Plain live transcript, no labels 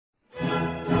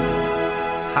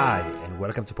Hi, and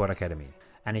welcome to Pod Academy,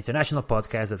 an international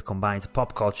podcast that combines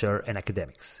pop culture and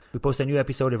academics. We post a new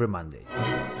episode every Monday.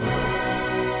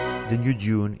 The new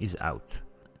Dune is out.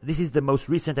 This is the most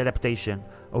recent adaptation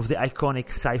of the iconic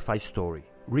sci-fi story,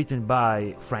 written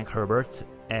by Frank Herbert,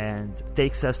 and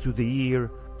takes us to the year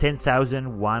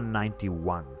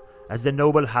 10,191, as the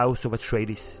noble house of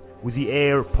Atreides, with the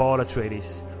heir Paul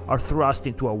Atreides, are thrust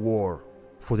into a war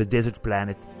for the desert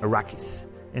planet Arrakis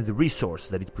and the resource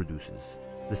that it produces,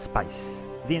 the spice.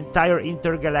 The entire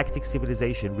intergalactic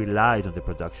civilization relies on the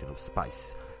production of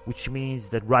spice, which means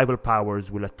that rival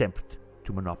powers will attempt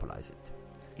to monopolize it.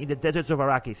 In the deserts of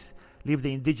Arrakis live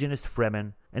the indigenous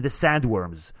Fremen and the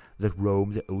sandworms that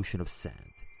roam the ocean of sand.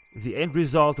 The end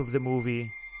result of the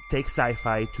movie takes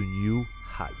sci-fi to new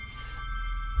heights.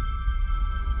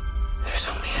 There's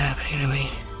something happening to me.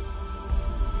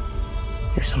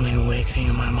 There's something awakening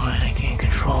in my mind. I can't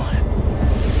control it.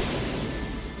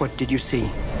 What did you see?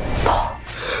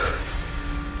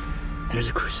 There's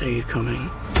a crusade coming.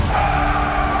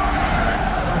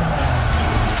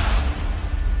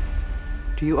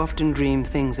 Do you often dream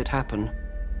things that happen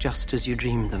just as you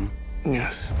dreamed them?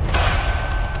 Yes.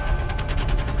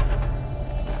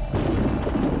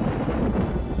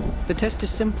 The test is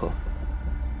simple.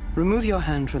 Remove your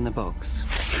hand from the box,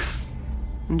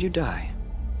 and you die.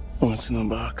 What's in the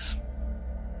box?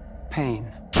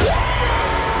 Pain.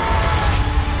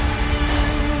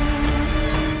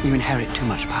 You inherit too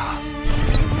much power.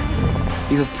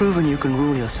 You have proven you can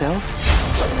rule yourself.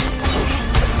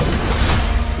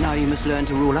 Now you must learn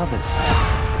to rule others.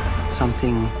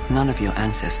 Something none of your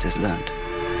ancestors learned.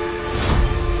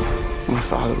 My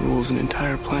father rules an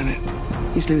entire planet.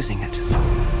 He's losing it.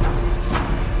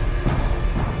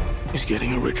 He's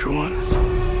getting a richer one.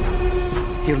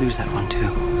 He'll lose that one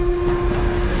too.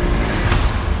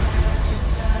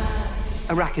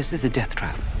 Arrakis is a death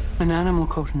trap. An animal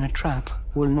caught in a trap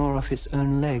will gnaw off its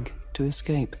own leg to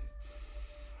escape.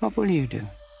 What will you do?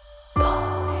 I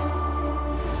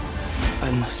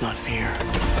must not fear.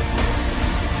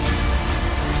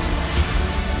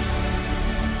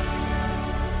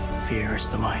 Fear is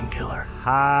the mind killer.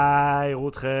 Hi,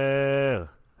 Rutger.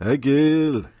 Hey,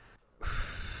 Gil.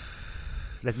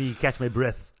 Let me catch my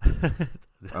breath.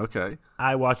 Okay.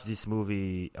 I watched this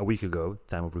movie a week ago,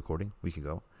 time of recording, week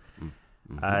ago.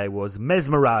 Mm-hmm. I was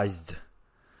mesmerized.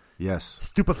 Yes.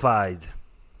 Stupefied.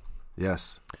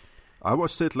 Yes. I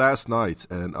watched it last night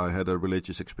and I had a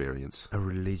religious experience. A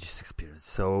religious experience.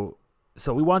 So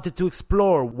we wanted to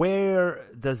explore, where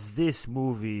does this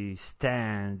movie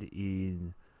stand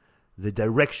in the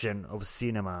direction of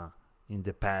cinema in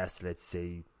the past, let's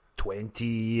say, 20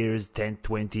 years, 10,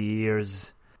 20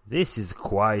 years. This is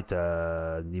quite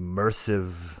an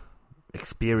immersive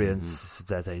experience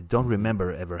that I don't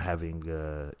remember ever having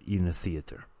in a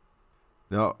theater.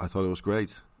 No, I thought it was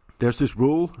great. There's this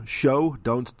rule, show,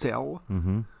 don't tell,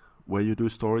 when you do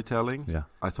storytelling. Yeah.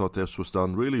 I thought this was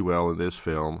done really well in this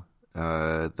film.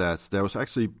 That there was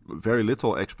actually very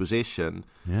little exposition,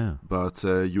 but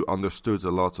you understood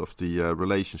a lot of the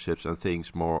relationships and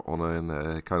things more on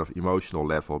a kind of emotional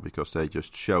level, because they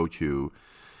just showed you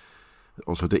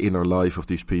also the inner life of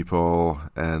these people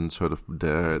and sort of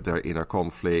their inner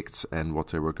conflicts and what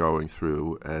they were going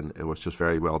through, and it was just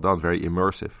very well done, very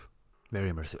immersive.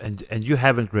 Very immersive. And you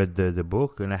haven't read the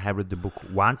book, and I have read the book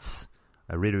once.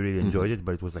 I really, really enjoyed it,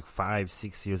 but it was like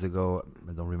 5-6 years ago.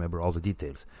 I don't remember all the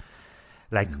details.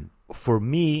 Like, for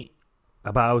me,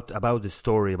 about the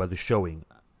story, about the showing,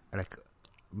 like,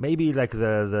 maybe like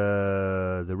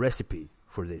the recipe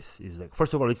for this is like,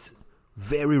 first of all, it's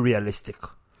very realistic.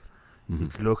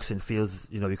 It looks and feels,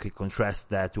 you could contrast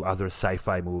that to other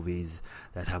sci-fi movies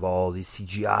that have all this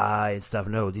CGI and stuff.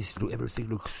 No, everything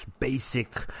looks basic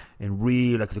and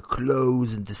real, like the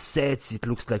clothes and the sets. It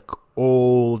looks like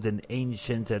old and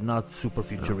ancient and not super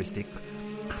futuristic.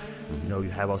 You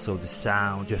have also the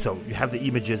sound. So you have the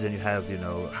images and you have,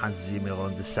 Hans Zimmer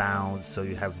on the sound. So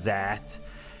you have that.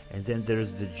 And then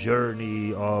there's the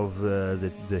journey of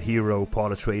the hero,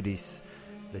 Paul Atreides,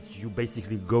 that you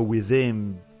basically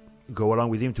go along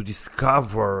with him to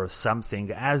discover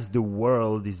something as the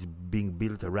world is being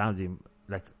built around him.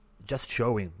 Like, just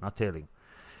showing, not telling.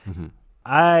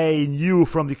 I knew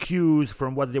from the cues,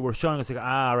 from what they were showing, I was like,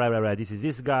 right, this is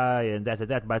this guy and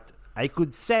that. But I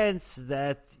could sense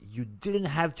that you didn't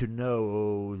have to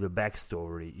know the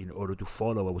backstory in order to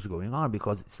follow what was going on,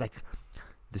 because it's like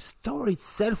the story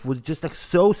itself was just like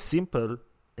so simple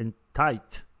and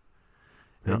tight.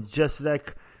 Yeah. And just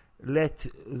like let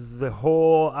the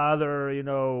whole other,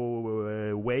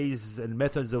 ways and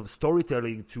methods of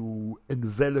storytelling to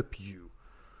envelop you.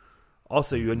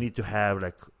 Also, you need to have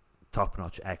like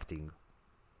top-notch acting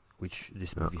which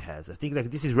this movie has. I think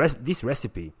like this is this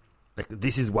recipe, like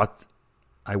this is what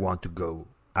I want to go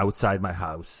outside my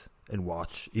house and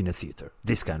watch in a theater.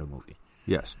 This kind of movie.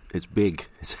 Yes, it's big.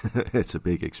 It's a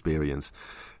big experience.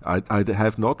 I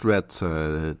have not read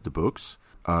the books.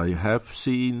 I have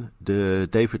seen the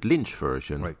David Lynch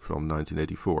version from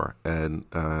 1984, and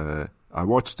I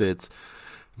watched it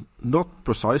not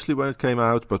precisely when it came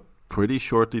out, but pretty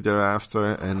shortly thereafter.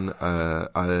 And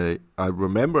I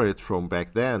remember it from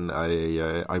back then.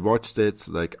 I watched it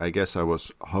like I guess I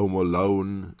was home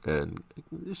alone and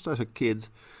just as a kid.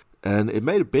 And it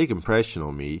made a big impression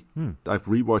on me. I've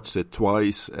rewatched it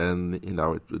twice, and you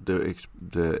know,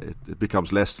 it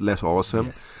becomes less awesome.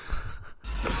 Yes.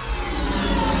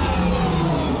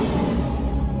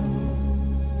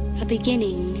 A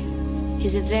beginning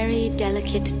is a very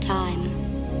delicate time.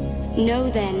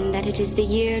 Know then that it is the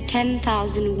year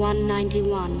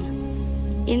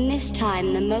 10,191. In this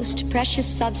time, the most precious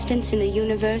substance in the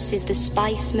universe is the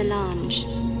spice melange.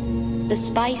 The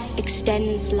spice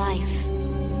extends life.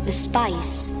 The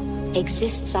spice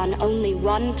exists on only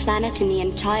one planet in the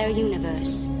entire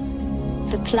universe.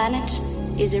 The planet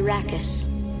is Arrakis,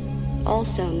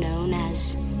 also known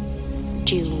as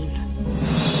Dune.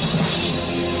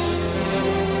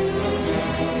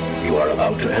 You are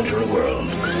about to enter a world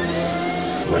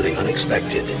where the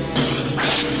unexpected,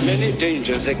 many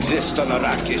dangers exist on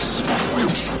Arrakis.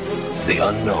 the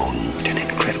unknown, An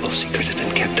incredible secret has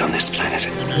been kept on this planet.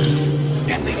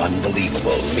 and the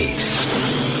unbelievable meet.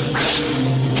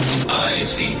 I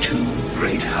see two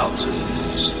great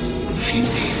houses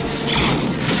feuding.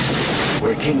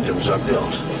 Where kingdoms are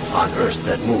built on earth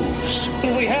that moves,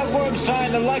 We have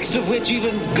Wormsign, the likes of which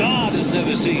even God has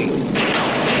never seen.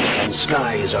 and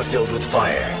skies are filled with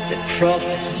fire. The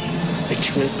prophecy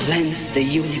which will cleanse the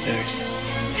universe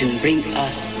and bring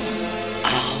us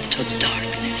out of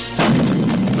darkness.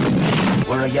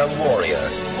 Where a young warrior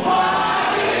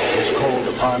is called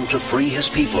upon to free his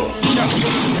people.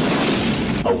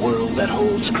 A world that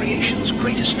holds creation's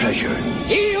greatest treasure.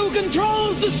 He who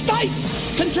controls the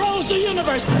spice controls the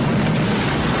universe.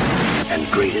 And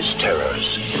greatest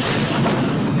terrors.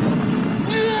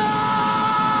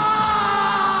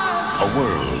 A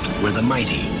world where the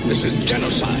mighty This is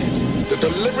genocide. The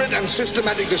deliberate and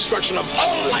systematic destruction of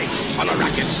all life on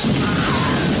Arrakis.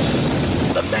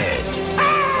 the mad,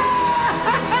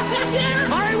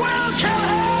 I will kill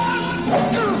him!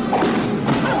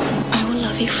 I will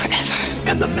love you forever.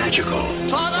 and the magical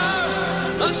Father,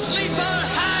 the sleeper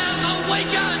has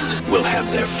awakened! will have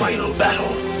their final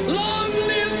battle. Long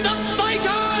live the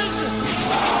fighters!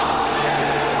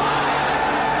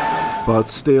 But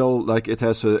still, like it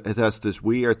has this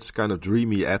weird kind of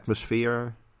dreamy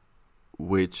atmosphere,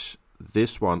 which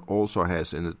this one also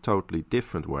has in a totally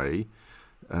different way.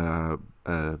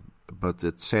 But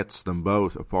it sets them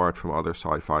both apart from other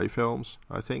sci-fi films,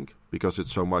 I think, because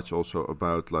it's so much also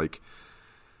about like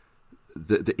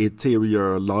the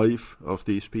interior life of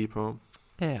these people.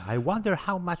 Yeah, I wonder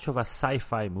how much of a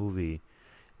sci-fi movie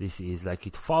this is. Like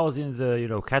it falls in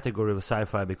the category of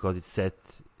sci-fi because it's set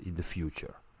in the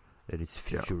future and it's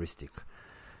futuristic.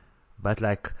 But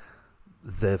like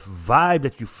the vibe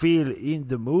that you feel in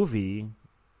the movie,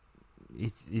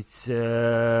 it's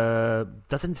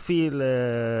doesn't feel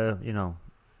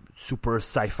super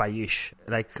sci-fi-ish.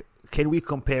 Like, can we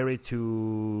compare it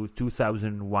to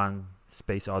 2001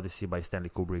 Space Odyssey by Stanley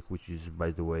Kubrick, which is,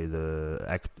 by the way,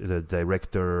 the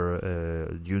director,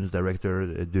 Dune's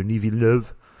director, Denis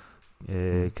Villeneuve,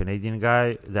 Canadian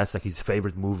guy. That's like his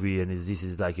favorite movie, and this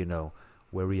is like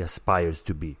where he aspires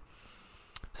to be.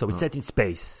 So it's set in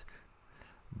space,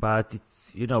 but it's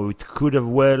it could have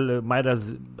might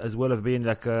as well have been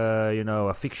like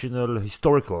a fictional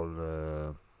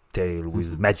historical tale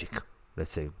with magic,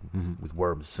 let's say, with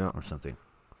worms or something.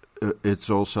 It's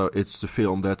the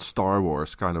film that Star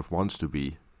Wars kind of wants to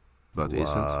be, but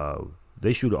isn't.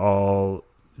 They should all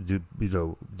do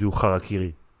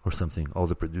harakiri or something. All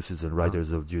the producers and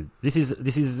writers of Dune. This is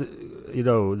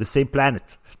the same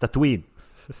planet, Tatooine.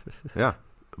 Yeah,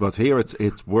 but here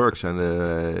it works, and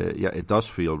it does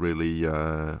feel really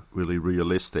really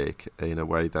realistic in a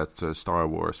way that Star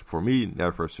Wars for me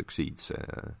never succeeds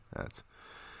at.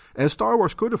 And Star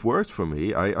Wars could have worked for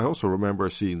me. I also remember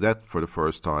seeing that for the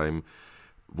first time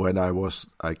when I was,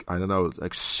 like, I don't know,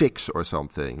 like 6 or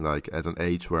something, like at an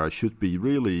age where I should be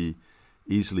really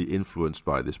easily influenced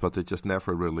by this, but it just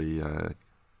never really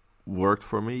worked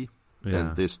for me. Yeah.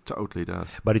 And this totally does.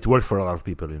 But it worked for a lot of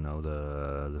people,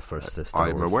 the first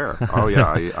Star Wars. I'm aware. Oh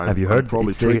yeah, Have you heard? I'm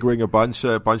probably triggering a bunch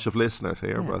of listeners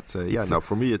here, but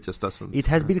for me it just doesn't. It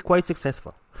has been quite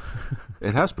successful.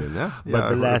 It has been, yeah. But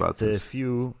the last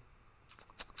few,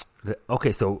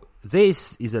 Okay, so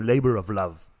this is a labor of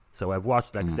love. So I've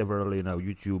watched several,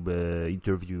 YouTube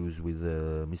interviews with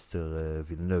Mr.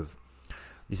 Villeneuve.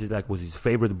 This is was his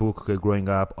favorite book growing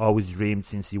up. Always dreamed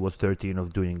since he was 13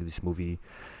 of doing this movie,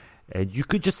 and you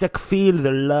could just feel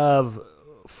the love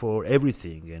for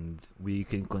everything. And we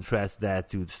can contrast that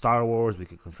to Star Wars. We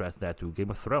can contrast that to Game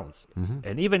of Thrones.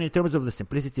 And even in terms of the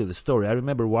simplicity of the story, I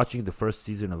remember watching the first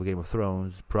season of Game of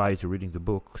Thrones prior to reading the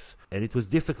books, and it was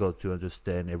difficult to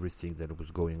understand everything that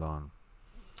was going on.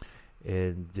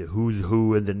 And the who's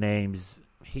who and the names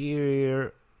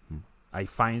here, I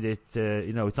find it,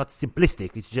 it's not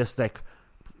simplistic. It's just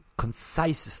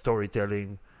concise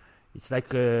storytelling. It's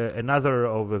another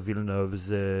of Villeneuve's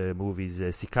movies,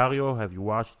 Sicario. Have you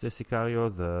watched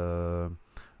Sicario? The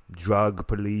drug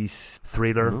police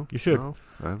thriller. No, you should. No,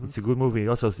 it's a good movie.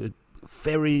 Also, a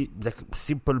very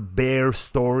simple, bare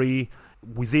story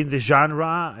within the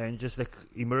genre, and just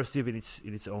immersive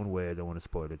in its own way. I don't want to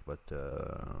spoil it, but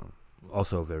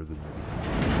also a very good movie.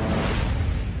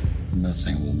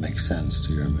 Nothing will make sense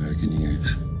to your American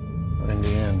ears. But in the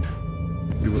end,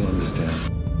 you will understand.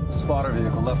 Spotter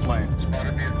vehicle, left lane.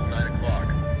 Spotter vehicle, 9 o'clock.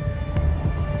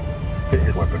 Get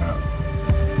his weapon out.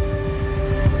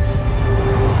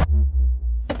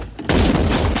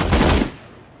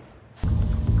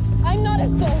 I'm not a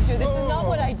soldier. This is not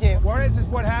what I do. Juarez is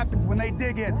what happens when they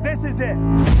dig in. This is it.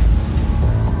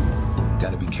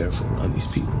 Gotta be careful around these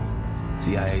people.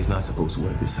 CIA is not supposed to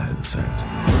work this side of the fence. I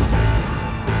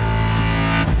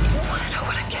just want to know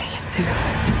what I'm getting into.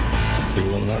 You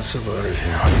will not survive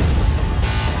here.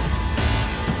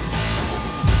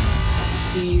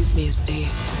 You use me as bait.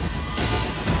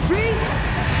 Freeze!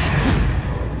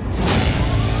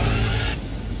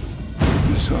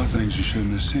 You saw things you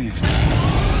shouldn't have seen.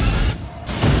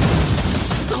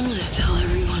 I'm gonna tell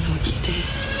everyone what you did.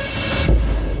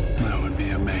 That would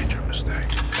be a major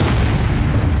mistake.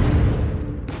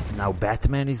 Now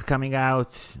Batman is coming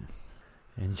out,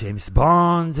 and James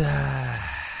Bond, the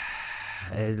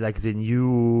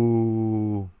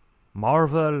new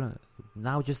Marvel.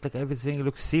 Now just everything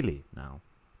looks silly now.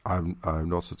 I'm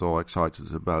not at all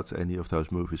excited about any of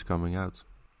those movies coming out.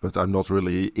 But I'm not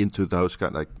really into those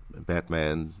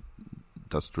Batman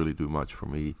doesn't really do much for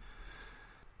me.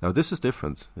 Now this is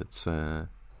different. It's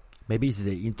maybe it's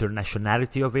the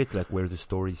internationality of it, where the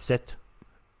story is set.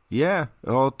 Yeah,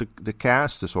 well, the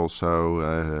cast is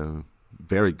also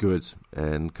very good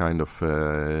and kind of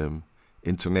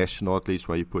international, at least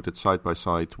when you put it side by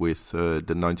side with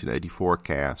the 1984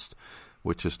 cast,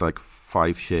 which is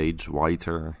 5 shades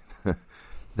whiter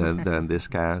than this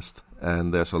cast.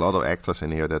 And there's a lot of actors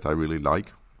in here that I really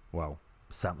like. Wow.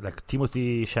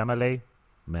 Timothée Chalamet,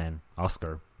 man,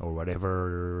 Oscar or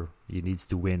whatever he needs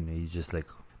to win. He just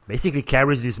basically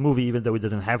carries this movie, even though he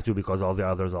doesn't have to, because all the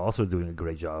others are also doing a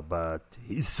great job. But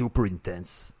he's super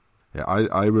intense. Yeah,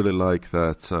 I really like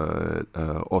that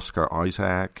Oscar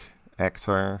Isaac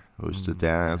actor who's the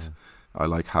dad. Yeah. I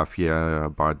like Javier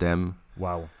Bardem.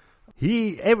 Wow,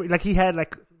 he had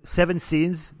 7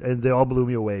 scenes and they all blew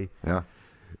me away. Yeah,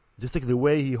 just the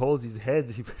way he holds his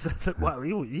head. Wow,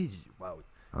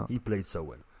 he played so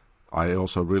well. I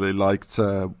also really liked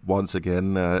once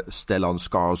again Stellan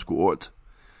Skarsgård.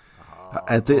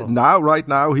 Right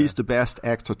now, he's the best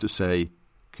actor to say,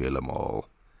 kill them all.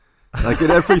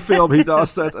 In every film, he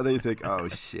does that, and you think, oh,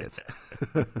 shit.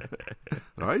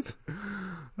 Right?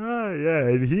 Yeah,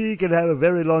 and he can have a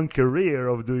very long career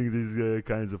of doing these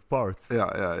kinds of parts.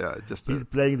 Yeah. He's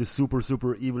playing the super,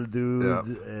 super evil dude,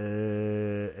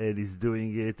 and he's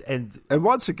doing it. And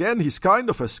once again, he's kind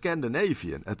of a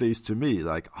Scandinavian, at least to me.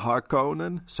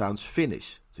 Harkonnen sounds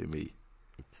Finnish to me.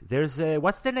 There's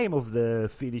what's the name of the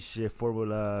Finnish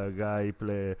Formula guy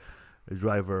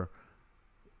driver?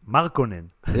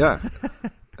 Markkonen. Yeah.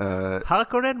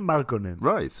 Harkonnen, Markkonen.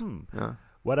 Right. Yeah.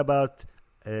 What about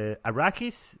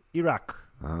Arrakis, Iraq?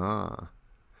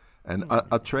 And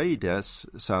Atreides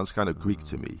sounds kind of Greek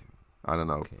to me. I don't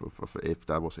know if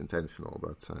that was intentional,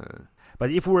 but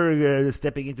if we're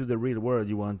stepping into the real world,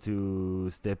 you want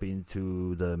to step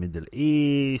into the Middle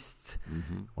East,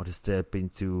 want to step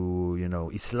into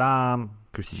Islam,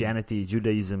 Christianity,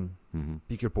 Judaism.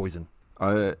 Pick your poison.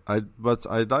 But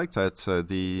I like that a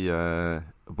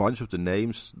bunch of the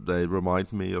names, they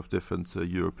remind me of different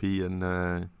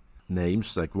European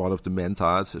names. One of the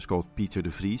Mentats is called Peter de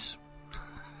Vries.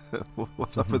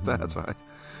 What's up with that, right?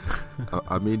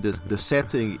 I mean, the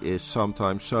setting is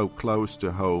sometimes so close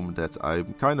to home that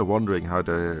I'm kind of wondering how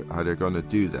they're going to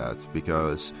do that,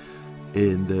 because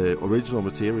in the original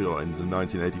material in the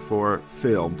 1984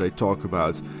 film they talk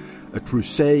about a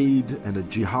crusade and a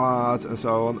jihad and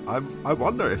so on. I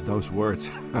wonder if those words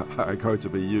are going to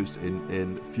be used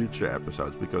in future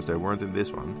episodes, because they weren't in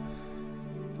this one.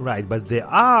 Right, but they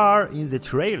are in the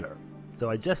trailer. So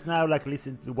I just now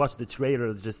watch the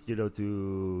trailer just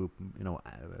to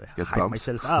hype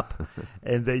myself up,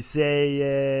 and they say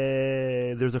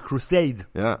there's a crusade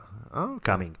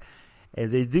coming,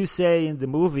 and they do say in the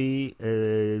movie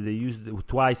they used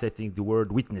twice, I think, the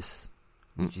word witness,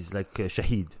 which is like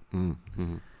shaheed,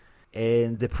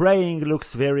 and the praying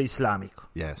looks very Islamic.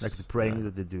 Yes, like the praying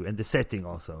that they do, and the setting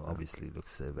also obviously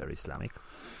looks very Islamic.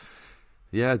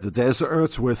 Yeah, the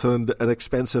deserts with an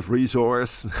expensive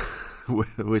resource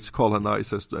which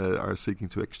colonizers are seeking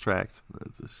to extract.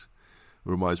 This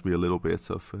reminds me a little bit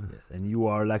of... Yes, and you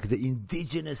are like the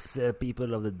indigenous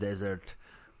people of the desert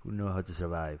who know how to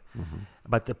survive. Mm-hmm.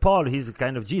 But Paul, he's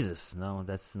kind of Jesus. No,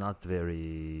 that's not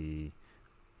very...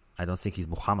 I don't think he's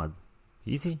Muhammad.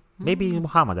 Is he? Maybe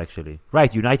Muhammad, actually.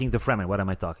 Right, uniting the Fremen. What am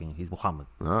I talking? He's Muhammad.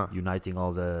 Uniting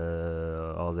all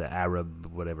the Arab,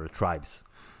 whatever, tribes.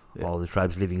 Yeah. All the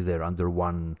tribes living there under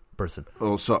one person.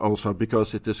 Also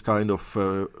because it is kind of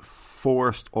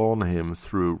forced on him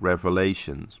through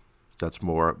revelations. That's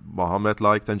more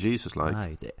Muhammad-like than Jesus-like.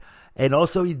 Right. And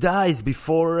also he dies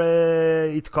before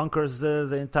it conquers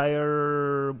the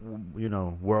entire,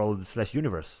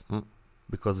 world/universe.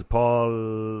 Because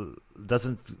Paul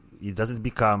doesn't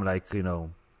become like,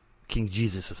 King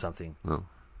Jesus or something. No.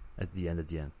 At the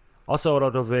end. Also a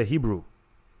lot of Hebrew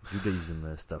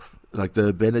Judaism stuff. Like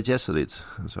the Bene Gesserit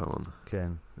and so on.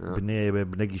 כן.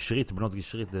 בני גשרית, בנות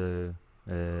גשרית, the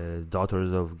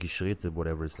daughters of Gishrit,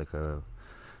 whatever, it's like a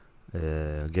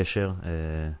גשר,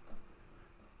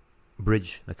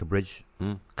 bridge, like a bridge.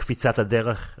 קפיצת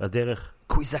הדרך,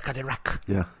 קוויזק הדרך.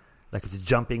 Yeah. Like it's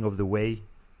jumping of the way.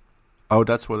 Oh,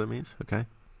 that's what it means? Okay.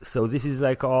 So this is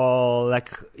like all,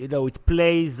 it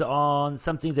plays on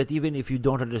something that even if you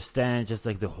don't understand, just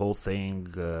like the whole thing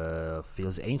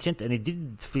feels ancient, and it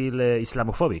didn't feel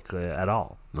Islamophobic at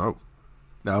all. No.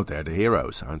 No, they're the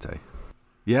heroes, aren't they?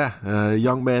 Yeah, a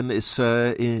young man is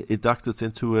inducted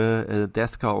into a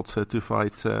death cult to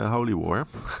fight holy war.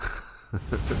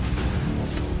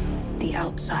 The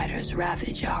outsiders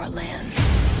ravage our land.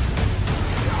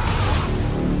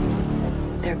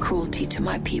 Their cruelty to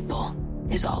my people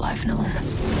is all I've known.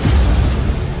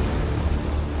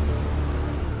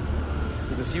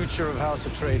 For the future of House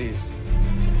Atreides,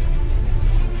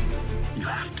 you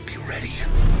have to be ready.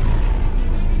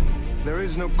 There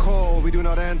is no call we do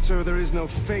not answer. There is no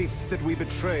faith that we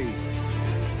betray.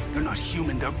 They're not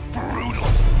human, they're brutal.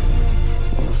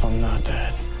 What if I'm not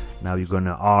dead? Now you're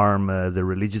gonna arm the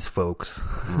religious folks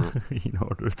in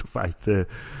order to fight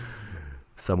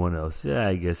someone else. Yeah,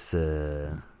 I guess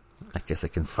I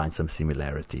can find some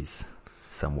similarities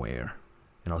somewhere.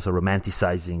 And also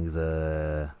romanticizing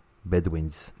the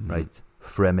Bedouins, right?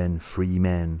 Fremen, free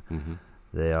men.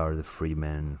 They are the free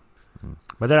men.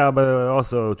 But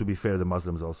also, to be fair, the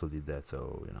Muslims also did that.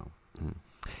 So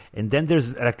And then there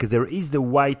is the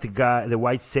white guy, the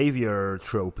white savior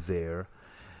trope there.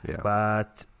 Yeah.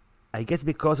 But I guess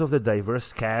because of the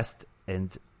diverse cast,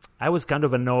 and I was kind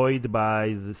of annoyed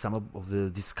by some of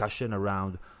the discussion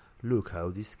around, look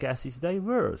how this cast is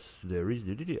diverse.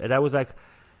 And I was like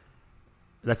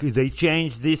they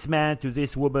changed this man to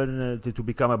this woman to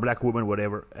become a black woman,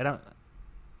 whatever. And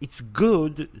it's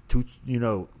good to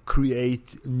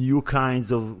create new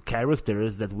kinds of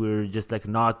characters that we're just like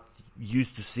not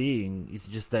used to seeing. It's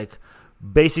just like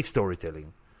basic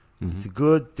storytelling. It's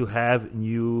good to have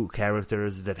new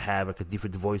characters that have like a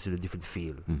different voice and a different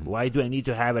feel. Why do I need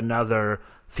to have another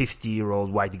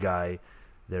 50-year-old white guy?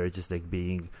 They're just like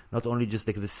being not only just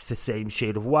like the same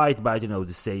shade of white, but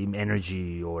the same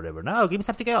energy or whatever. No, give me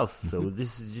something else. So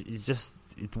this is just,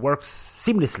 it works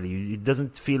seamlessly. It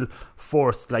doesn't feel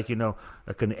forced, like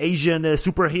like an Asian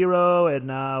superhero and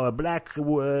now a black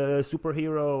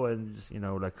superhero, and just,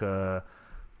 like a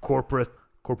corporate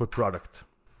product.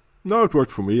 No, it worked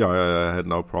for me. I had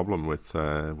no problem with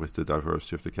the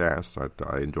diversity of the cast.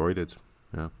 I enjoyed it.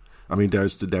 Yeah, I mean,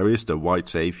 there is the white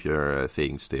savior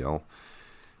thing still.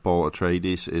 Paul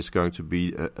Atreides is going to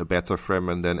be a better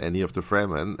Fremen than any of the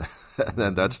Fremen,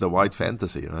 and that's the white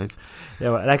fantasy, right? Yeah,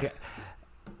 well,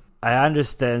 I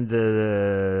understand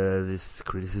this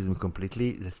criticism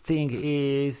completely. The thing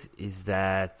is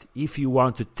that if you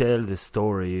want to tell the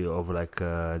story of like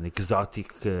an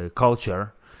exotic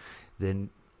culture,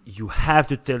 then you have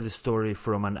to tell the story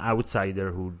from an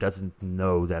outsider who doesn't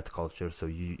know that culture. So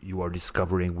you are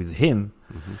discovering with him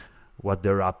what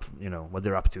they're up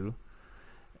to.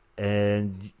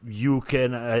 and you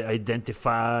can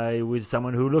identify with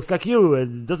someone who looks like you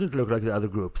and doesn't look like the other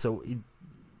group. So it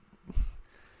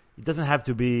doesn't have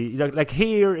to be like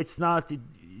here. It's not. It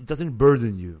doesn't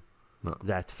burden you. No.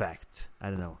 That fact. I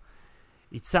don't know.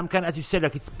 It's some kind, as you said,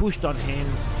 like it's pushed on him.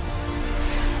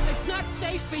 It's not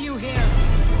safe for you here.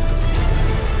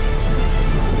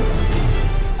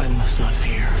 I must not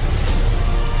fear.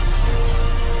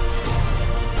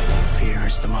 Fear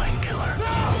is the mind killer.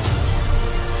 No!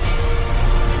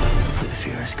 When the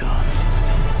fear is gone,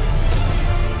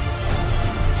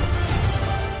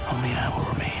 only I will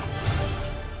remain.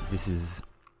 This is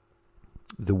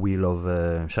the will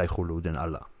of Shai Hulud and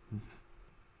Allah.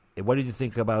 What did you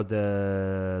think about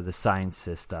the science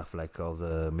stuff, like all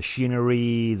the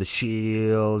machinery, the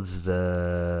shields,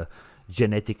 the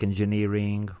genetic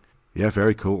engineering? Yeah,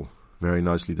 very cool. Very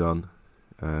nicely done.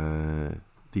 The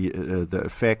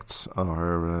effects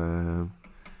are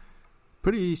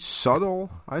pretty subtle,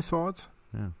 I thought.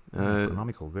 Yeah,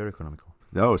 economical, very economical.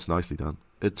 No, it's nicely done.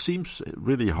 It seems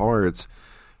really hard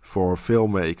for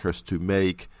filmmakers to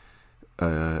make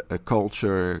a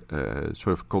culture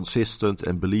sort of consistent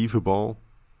and believable.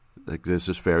 Like this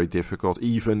is very difficult,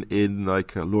 even in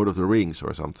like Lord of the Rings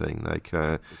or something. Like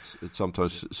it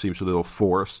sometimes seems a little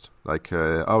forced. Like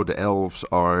the elves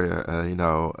are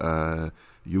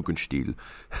Jugendstil,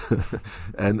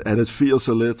 and it feels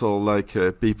a little like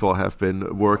people have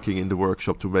been working in the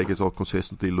workshop to make it all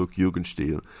consistently look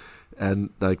Jugendstil. And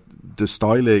like the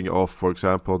styling of, for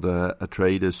example, the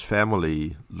Atreides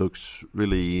family looks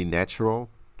really natural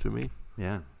to me.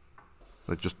 Yeah,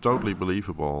 like just totally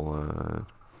believable.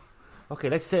 Okay,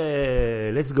 let's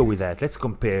go with that. Let's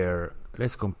compare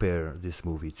this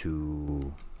movie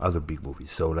to other big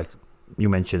movies. So, like you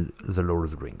mentioned, The Lord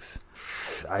of the Rings.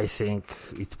 I think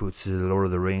it puts The Lord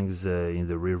of the Rings in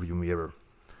the rearview mirror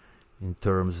in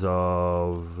terms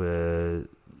of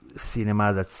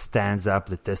cinema that stands up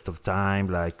the test of time.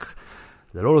 Like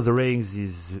The Lord of the Rings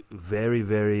is very,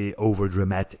 very over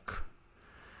dramatic.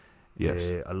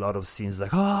 Yes, a lot of scenes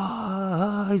like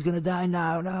he's gonna die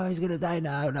now, no, he's gonna die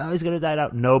now, no, he's gonna die now.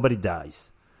 Nobody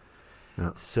dies.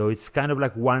 Yeah. So it's kind of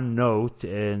like one note,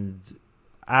 and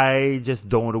I just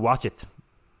don't want to watch it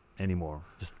anymore.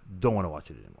 Just don't want to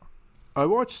watch it anymore. I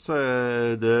watched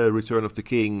the Return of the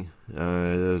King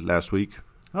last week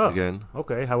again.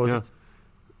 Okay, how was it?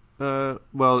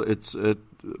 Well, it's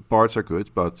parts are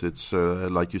good, but it's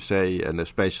like you say, and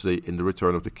especially in the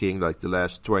Return of the King, like the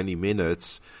last 20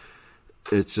 minutes,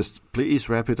 it's just please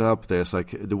wrap it up. There's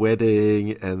like the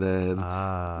wedding, and then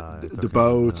the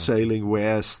boat sailing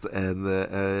west, and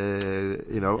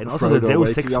and also Frodo the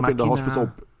Deus waking Ex up in the Machina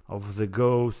hospital of the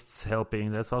ghosts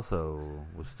helping. That's also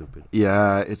was stupid.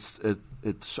 Yeah, it's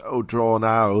so drawn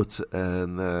out,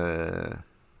 and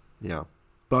yeah.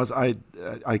 But I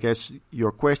guess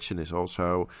your question is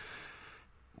also,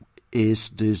 is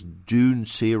this Dune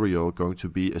serial going to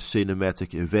be a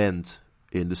cinematic event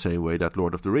in the same way that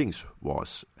Lord of the Rings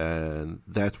was? And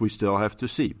that we still have to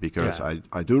see, because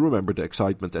I do remember the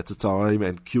excitement at the time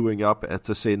and queuing up at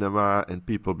the cinema and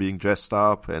people being dressed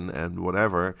up and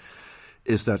whatever.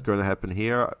 Is that going to happen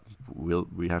here?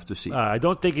 We have to see. I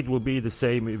don't think it will be the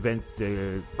same event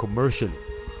commercially,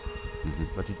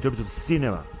 but in terms of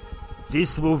cinema,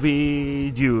 this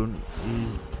movie, Dune,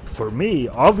 is, for me,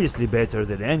 obviously better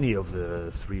than any of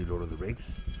the three Lord of the Rings.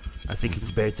 I think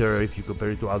it's better, if you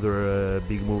compare it to other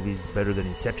big movies, better than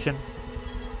Inception.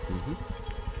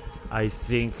 I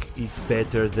think it's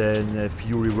better than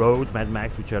Fury Road, Mad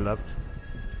Max, which I loved.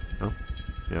 Oh,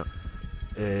 yeah.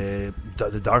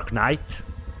 The Dark Knight.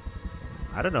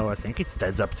 I don't know, I think it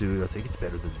stands up to... I think it's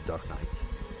better than The Dark Knight.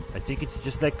 I think it's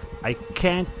just like, I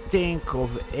can't think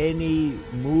of any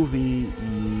movie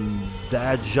in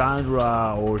that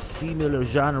genre or similar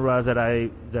genre that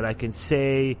I can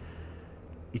say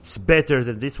it's better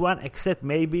than this one, except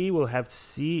maybe we'll have to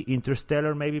see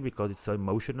Interstellar, maybe, because it's so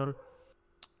emotional.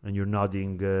 And you're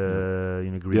nodding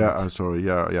in agreement. Yeah, I'm sorry.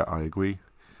 Yeah, I agree.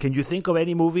 Can you think of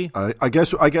any movie? I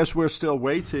guess we're still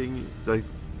waiting. The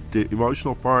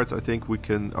emotional part, I think we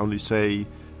can only say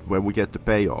when we get the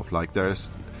payoff. Like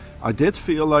I did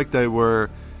feel like they're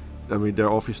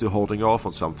obviously holding off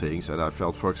on some things, and I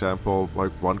felt, for example,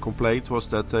 like one complaint was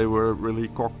that they were really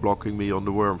cock-blocking me on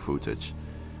the worm footage.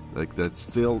 Like that's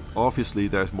still, obviously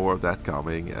there's more of that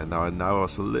coming, and now I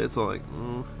was a little like,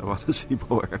 I want to see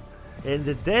more. In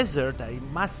the desert, I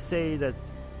must say that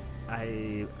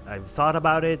I've thought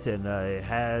about it, and I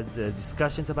had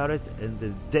discussions about it, and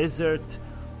the desert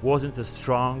wasn't as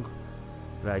strong,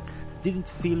 like didn't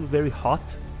feel very hot.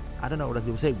 I don't know, like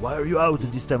they would say, why are you out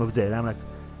at this time of day? And I'm like,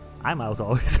 I'm out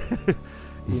always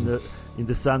in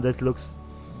the sun that looks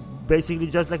basically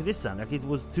just like this sun. Like it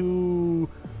was too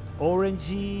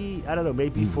orangey. I don't know.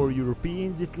 Maybe for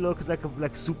Europeans it looked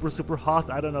like super hot.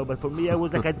 I don't know. But for me, I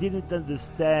was like I didn't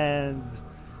understand.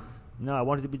 No, I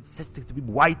wanted to be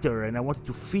whiter, and I wanted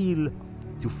to feel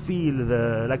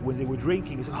the like when they were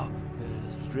drinking. It's like,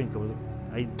 let's drink.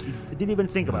 I didn't even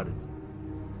think about it.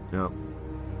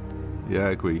 Yeah,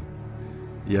 I agree.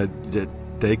 Yeah,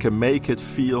 they can make it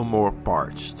feel more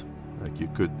parched. Like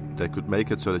they could make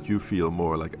it so that you feel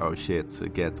more like, oh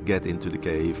shit, get into the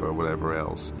cave or whatever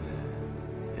else.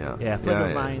 Yeah. A friend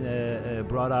of mine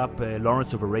brought up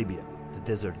Lawrence of Arabia, the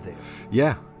desert there.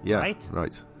 Yeah.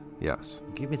 Right. Yes.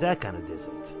 Give me that kind of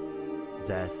desert.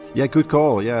 Yeah, good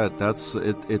call. Yeah, that's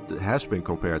it. It has been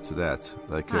compared to that,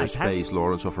 like Space,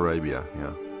 Lawrence of Arabia.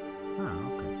 Yeah.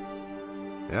 Oh,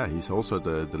 okay. Yeah, he's also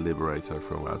the liberator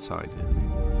from outside.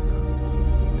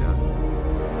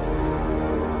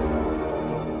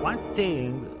 One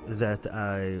thing that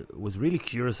I was really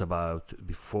curious about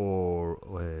before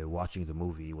watching the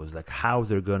movie was like how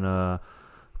they're gonna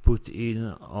put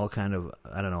in all kind of,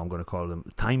 I don't know, I'm gonna call them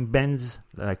time bends.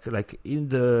 Like in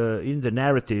the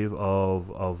narrative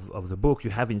of the book, you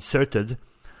have inserted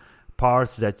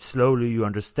parts that slowly you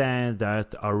understand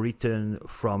that are written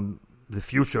from the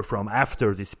future, from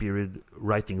after this period,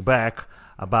 writing back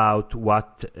about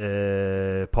what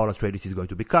Paul Atreides is going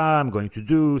to become, going to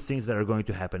do, things that are going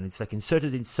to happen. It's like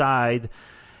inserted inside,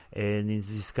 and it's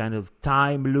this kind of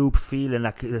time loop feel, and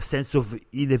like a sense of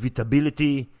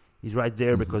inevitability is right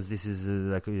there because this is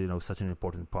such an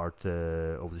important part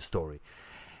of the story.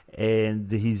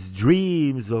 And his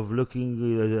dreams of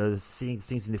looking, seeing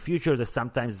things in the future that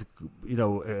sometimes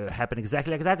happen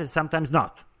exactly like that, and sometimes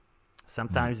not.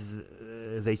 Sometimes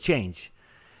they change.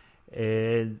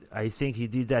 And I think he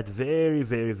did that very,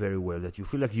 very, very well. That you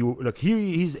feel like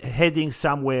he's heading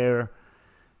somewhere,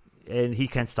 and he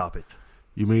can't stop it.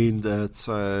 You mean that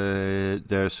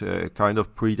there's a kind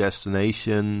of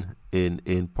predestination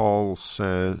in Paul's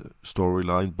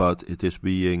storyline, but it is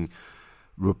being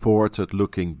reported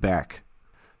looking back.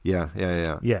 Yeah.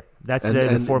 Yeah, that's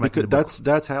the format of the book.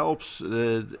 That helps.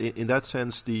 In that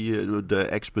sense, the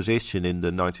exposition in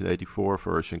the 1984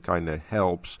 version kind of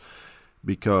helps.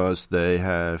 Because they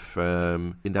have,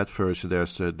 in that version,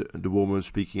 there's the woman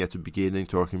speaking at the beginning,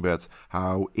 talking about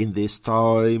how in this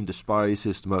time the spice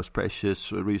is the most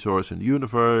precious resource in the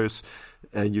universe.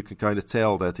 And you can kind of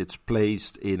tell that it's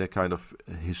placed in a kind of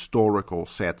historical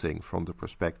setting from the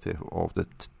perspective of the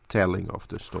telling of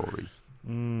the story.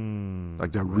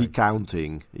 Like they're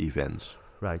recounting events.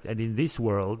 Right. And in this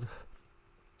world,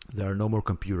 there are no more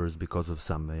computers because of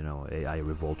some, AI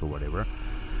revolt or whatever.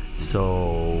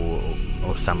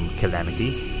 Or some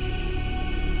calamity.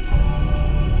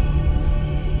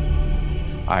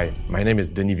 Hi, my name is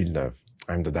Denis Villeneuve.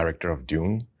 I'm the director of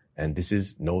Dune, and this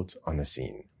is Note on a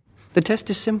Scene. The test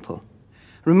is simple.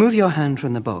 Remove your hand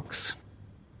from the box,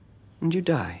 and you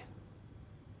die.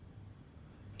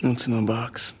 What's in the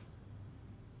box?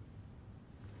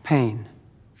 Pain.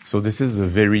 So this is a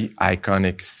very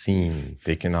iconic scene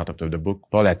taken out of the book.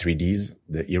 Paul Atreides,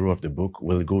 the hero of the book,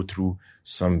 will go through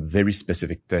some very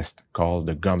specific test called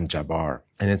the Gom Jabbar.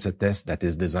 And it's a test that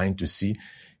is designed to see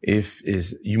if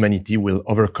his humanity will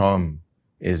overcome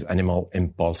his animal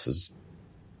impulses.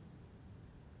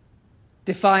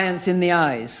 Defiance in the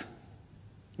eyes,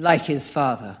 like his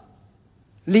father.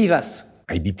 Leave us.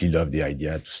 I deeply love the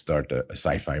idea to start a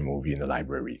sci-fi movie in a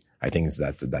library. I think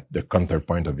that the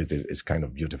counterpoint of it is kind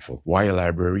of beautiful. Why a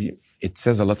library? It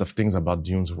says a lot of things about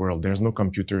Dune's world. There's no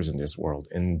computers in this world.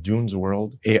 In Dune's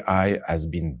world, AI has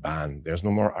been banned. There's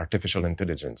no more artificial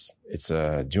intelligence.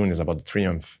 Dune is about the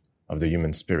triumph of the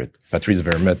human spirit. Patrice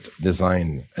Vermette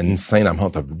designed an insane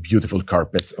amount of beautiful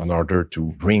carpets in order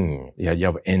to bring the idea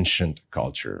of ancient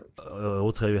culture.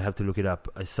 Also, you have to look it up.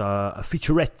 I saw a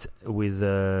featurette with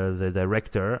the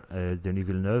director, Denis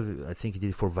Villeneuve. I think he did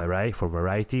it for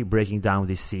Variety, breaking down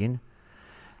this scene.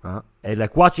 And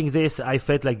like watching this, I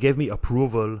felt like gave me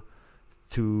approval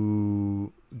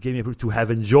to have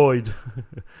enjoyed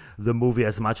the movie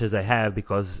as much as I have,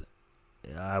 because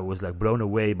I was like blown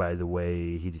away by the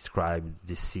way he described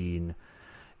this scene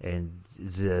and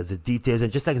the details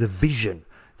and just like the vision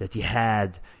that he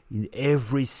had in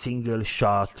every single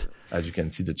shot. As you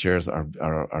can see, the chairs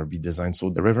are be designed.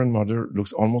 So the Reverend Mother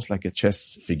looks almost like a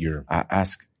chess figure. I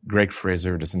asked Greg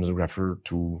Fraser, the cinematographer,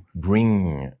 to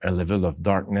bring a level of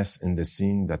darkness in the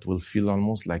scene that will feel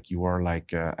almost like you are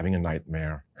having a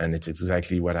nightmare. And it's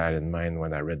exactly what I had in mind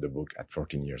when I read the book at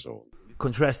 14 years old.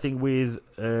 Contrasting with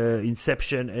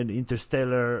Inception and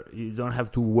Interstellar, you don't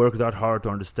have to work that hard to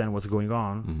understand what's going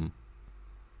on. Mm-hmm.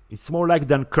 It's more like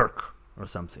Dunkirk or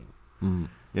something.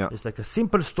 Yeah. It's like a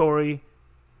simple story,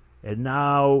 and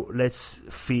now let's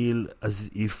feel as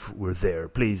if we're there.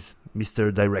 Please,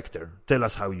 Mr. Director, tell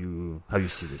us how you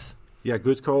see this. Yeah,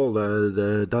 good call,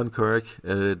 the Dunkirk.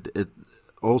 It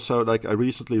also, like, I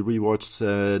recently rewatched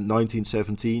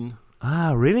 1917.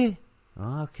 Ah, really?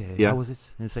 Okay. Yeah. How was it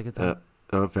in the second time?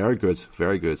 Very good,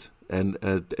 very good. And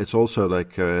it's also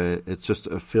like it's just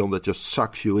a film that just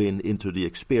sucks you into the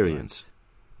experience. Right.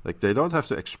 Like, they don't have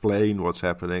to explain what's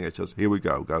happening. It's just, here we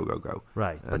go.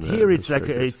 Right. And, but here it's like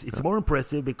it's more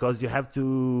impressive because you have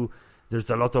to. There's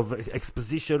a lot of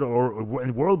exposition or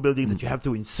world building that you have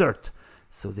to insert.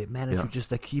 So they managed to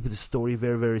just like keep the story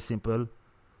very, very simple.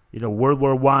 You know, World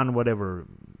War I, whatever,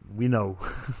 we know.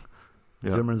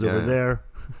 Germans over there.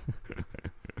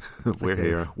 We're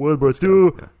here. World War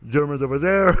II, Germans over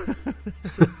there.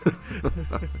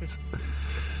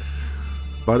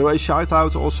 By the way, shout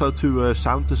out also to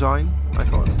sound design, I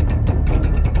thought.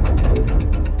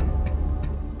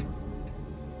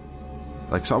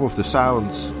 Like, some of the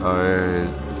sounds are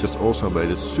just also made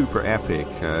it super epic.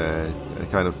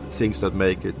 Kind of things that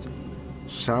make it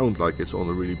sound like it's on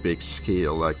a really big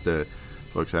scale. Like,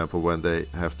 for example, when they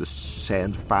have the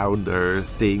sand pounder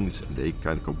things and they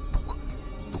kind of go book,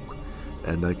 book,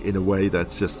 and like in a way that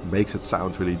just makes it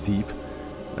sound really deep.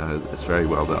 It's very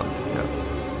well done. Yeah.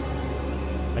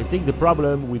 I think the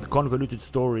problem with convoluted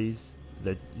stories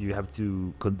that you have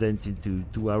to condense into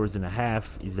 2 hours and a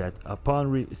half is that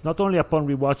it's not only upon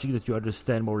rewatching that you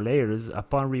understand more layers.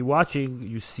 Upon rewatching,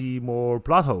 you see more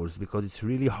plot holes because it's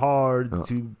really hard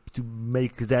to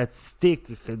make that stick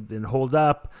and hold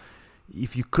up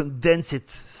if you condense it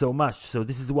so much. So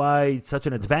this is why it's such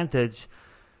an advantage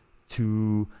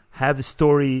to have the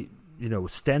story,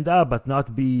 stand up but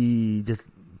not be just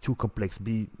too complex.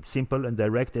 Be simple and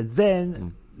direct, and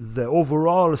then the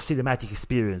overall cinematic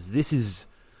experience. This is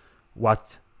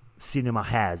what cinema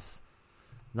has,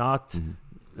 not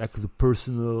like the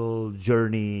personal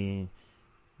journey.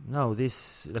 No,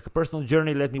 this like a personal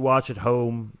journey. Let me watch at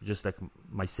home, just like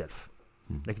myself.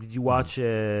 Like, did you watch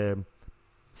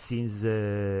Scenes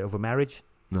of a Marriage?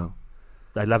 No,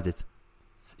 I loved it.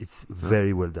 It's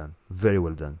very well done. Very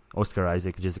well done. Oscar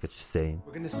Isaac, Jessica Chastain.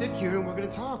 We're going to sit here and we're going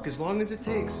to talk as long as it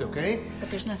takes, okay? But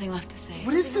there's nothing left to say.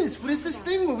 What is this? What is this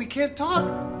thing where we can't talk?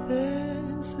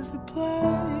 This is a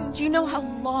place. Do you know how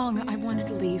long I've wanted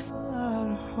to leave?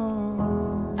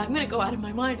 I'm going to go out of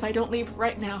my mind if I don't leave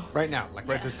right now. Right now, like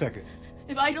right this second.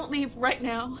 If I don't leave right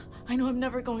now, I know I'm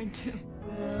never going to.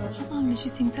 How long did you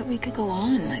think that we could go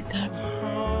on like that?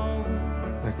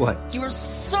 Like what? You were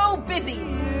so busy.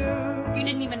 You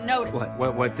didn't even notice.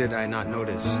 What did I not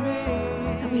notice?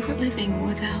 That we were living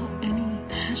without any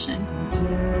passion.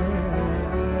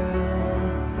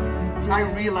 I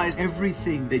realized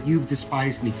everything that you've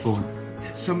despised me for.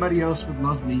 Somebody else would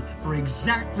love me for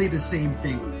exactly the same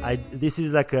thing. This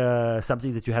is like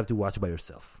something that you have to watch by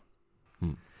yourself.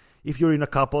 If you're in a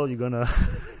couple, you're gonna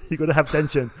have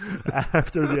tension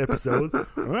after the episode.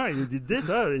 All right, you did this,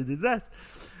 you did that.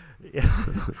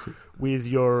 With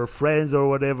your friends or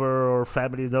whatever, or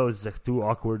family, no, it's like too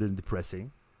awkward and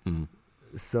depressing.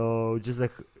 So just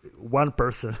like one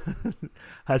person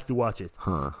has to watch it.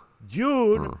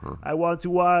 Dune, I want to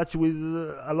watch with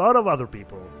a lot of other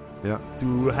people. Yeah.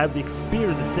 To have the same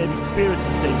experience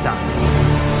at the same time.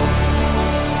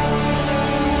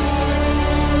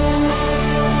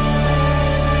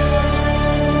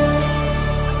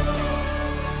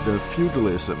 The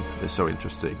feudalism is so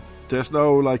interesting. There's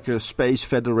no like a space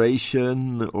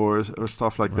federation or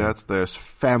stuff like that. There's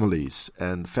families,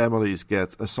 and families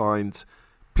get assigned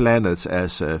planets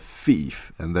as a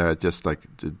fief, and they're just like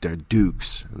they're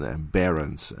dukes and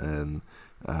barons, and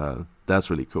that's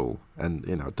really cool. And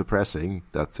depressing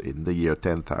that in the year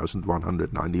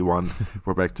 10,191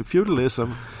 we're back to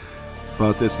feudalism,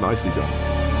 but it's nicely done.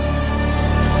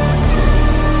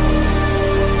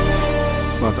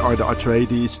 But are the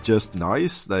Atreides just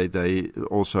nice? They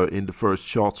also, in the first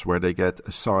shots where they get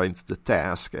assigned the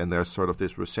task and there's sort of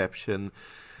this reception,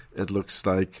 it looks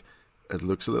a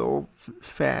little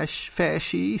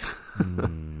fashy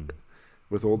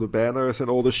with all the banners and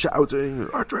all the shouting,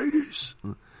 Atreides.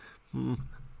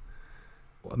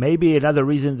 Maybe another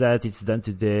reason that it's done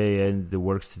today and it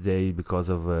works today because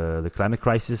of the climate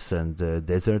crisis and the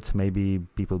desert. Maybe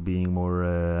people being more,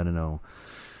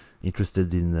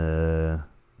 interested in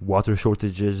water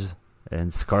shortages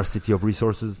and scarcity of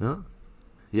resources.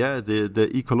 Yeah, the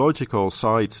ecological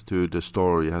side to the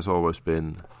story has always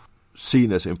been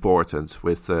seen as important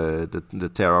with the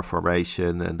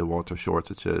terraformation and the water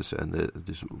shortages and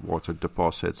these water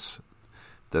deposits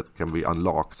that can be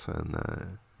unlocked. And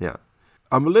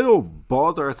I'm a little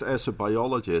bothered as a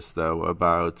biologist, though,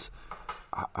 about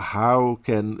how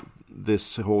can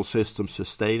this whole system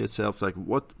sustain itself. Like,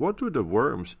 what do the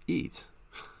worms eat?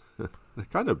 They're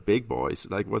kind of big boys.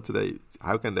 Like,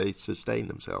 how can they sustain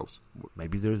themselves?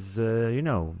 Maybe there's,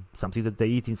 something that they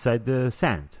eat inside the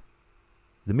sand.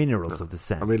 The minerals of the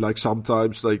sand. I mean, like,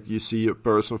 sometimes, like, you see a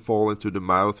person fall into the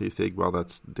mouth, you think, well,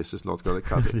 this is not going to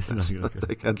cut it.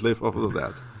 They can't live off of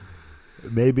that.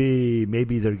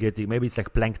 Maybe they're getting, maybe it's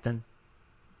like plankton.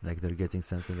 Like they're getting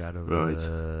something out of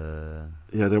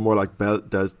yeah, they're more like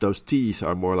those teeth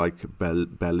are more like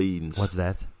baleen. What's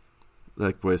that?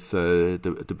 Like with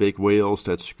the big whales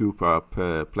that scoop up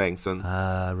plankton.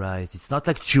 Right. It's not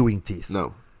like chewing teeth.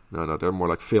 No, they're more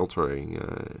like filtering.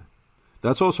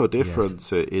 That's also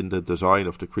different in the design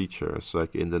of the creatures.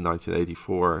 Like in the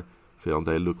 1984 film,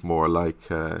 they look more like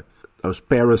those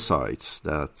parasites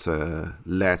that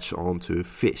latch onto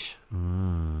fish.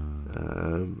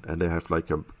 And they have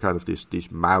like a kind of these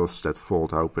mouths that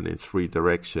fold open in 3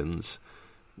 directions,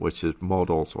 which is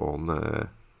modeled on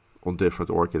different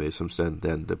organisms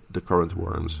than the current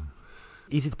worms.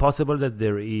 Is it possible that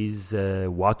there is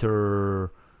water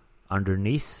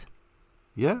underneath?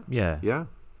 Yeah.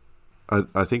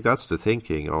 I think that's the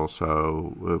thinking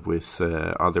also with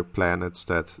other planets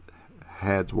that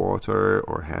had water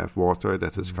or have water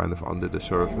that is kind of under the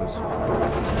surface.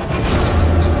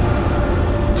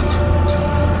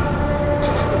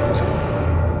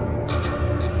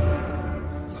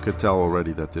 You could tell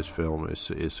already that this film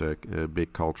is a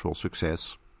big cultural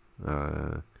success.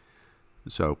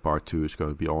 So part 2 is going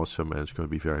to be awesome and it's going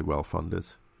to be very well funded.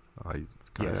 I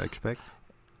kind of expect.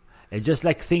 And just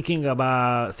like thinking of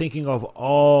all,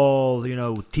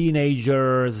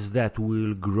 teenagers that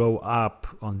will grow up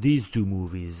on these 2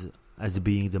 movies as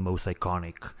being the most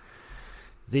iconic.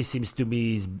 This seems to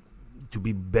me to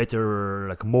be better,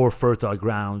 like more fertile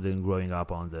ground than growing up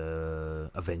on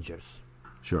the Avengers.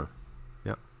 Sure.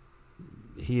 Yeah.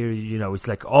 Here, it's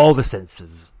like all the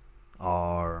senses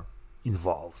are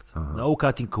involved. No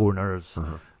cutting corners.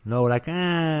 No like,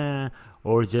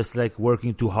 or just like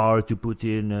working too hard to put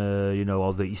in,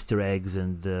 all the Easter eggs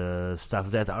and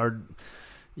stuff that are,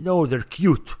 they're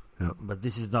cute. Yeah. But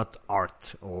this is not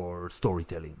art or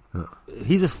storytelling. Yeah.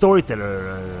 He's a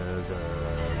storyteller, the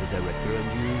director,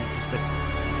 and you just like,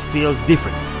 it feels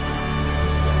different.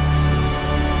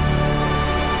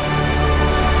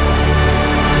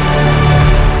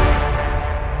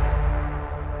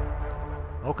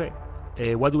 Okay.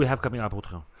 What do we have coming up,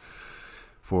 Rutger?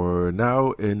 For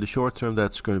now, in the short term,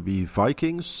 that's going to be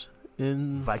Vikings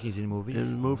in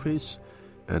movies.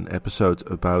 An episode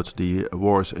about the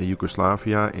wars in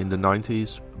Yugoslavia in the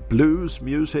 90s. Blues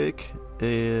music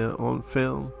on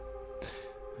film.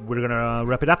 We're going to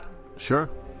wrap it up? Sure.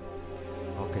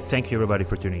 Okay, thank you everybody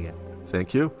for tuning in.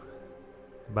 Thank you.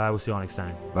 Bye, we'll see you all next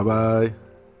time. Bye-bye.